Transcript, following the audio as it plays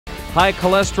High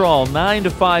Cholesterol,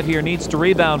 9-5 here, needs to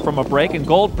rebound from a break, and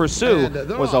Gold Pursue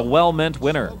was a well-meant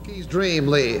winner. Smokey's Dream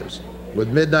leaves with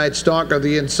Midnight Stalker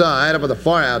the inside, up at the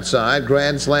far outside,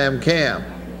 Grand Slam Cam.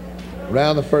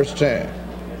 Around the first turn.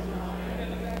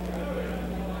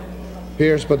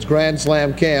 Pierce puts Grand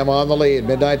Slam Cam on the lead.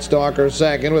 Midnight Stalker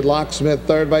second with Locksmith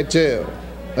third by 2.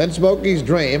 Then Smokey's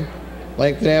Dream.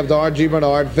 Length and a half to R.G.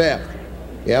 Bernard fifth.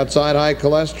 The outside High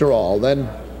Cholesterol. Then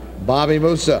Bobby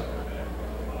Musa.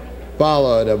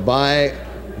 Followed by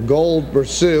Gold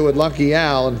Pursue with Lucky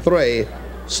Al in 3.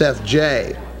 Seth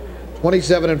J.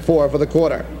 27-4 for the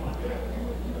quarter.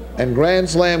 And Grand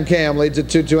Slam Cam leads at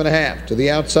 2-2.5. To the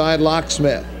outside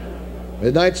Locksmith.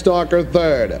 Midnight Stalker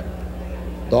third.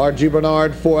 R.G.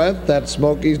 Bernard fourth. That's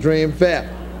Smokey's Dream fifth.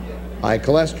 High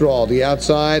Cholesterol the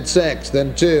outside sixth.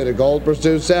 Then 2 to Gold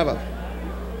Pursue seventh.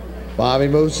 Bobby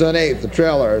Musa in eighth. The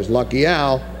trailers Lucky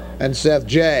Al and Seth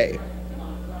J.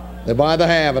 They're by the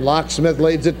half, and Locksmith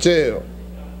leads at 2.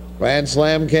 Grand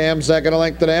Slam Cam second, a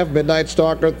length and a half. Midnight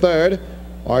Stalker third.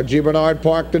 R.G. Bernard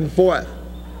parked in fourth.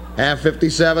 Half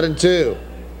 57-2.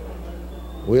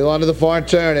 Wheel onto the far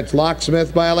turn. It's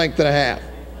Locksmith by a length and a half.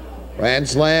 Grand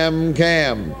Slam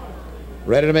Cam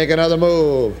ready to make another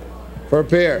move for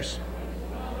Pierce.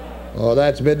 Oh,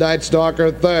 that's Midnight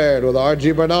Stalker third with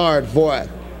R.G. Bernard fourth.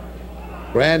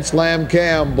 Grand Slam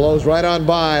Cam blows right on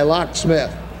by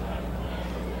Locksmith.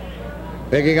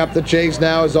 Picking up the chase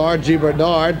now is R.G.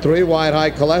 Bernard. 3 wide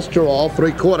High Cholesterol,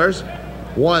 3 quarters.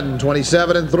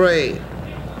 1:27-3.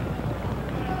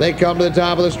 They come to the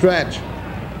top of the stretch.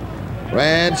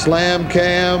 Grand Slam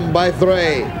Cam by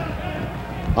 3.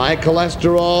 High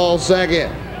Cholesterol second.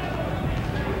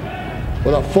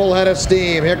 With a full head of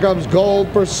steam. Here comes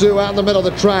Gold Pursue out in the middle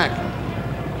of the track.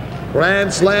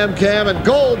 Grand Slam Cam and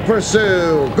Gold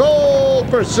Pursue. Gold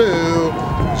Pursue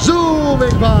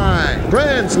zooming by.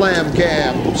 Grand Slam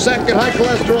Cam second, High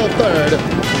Cholesterol third,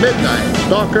 Midnight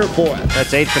Stalker fourth.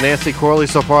 That's 8 for Nancy Corley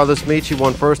so far this meet. She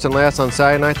won first and last on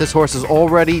Saturday night. This horse has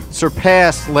already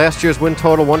surpassed last year's win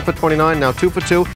total, 1 for 29, now 2 for 2.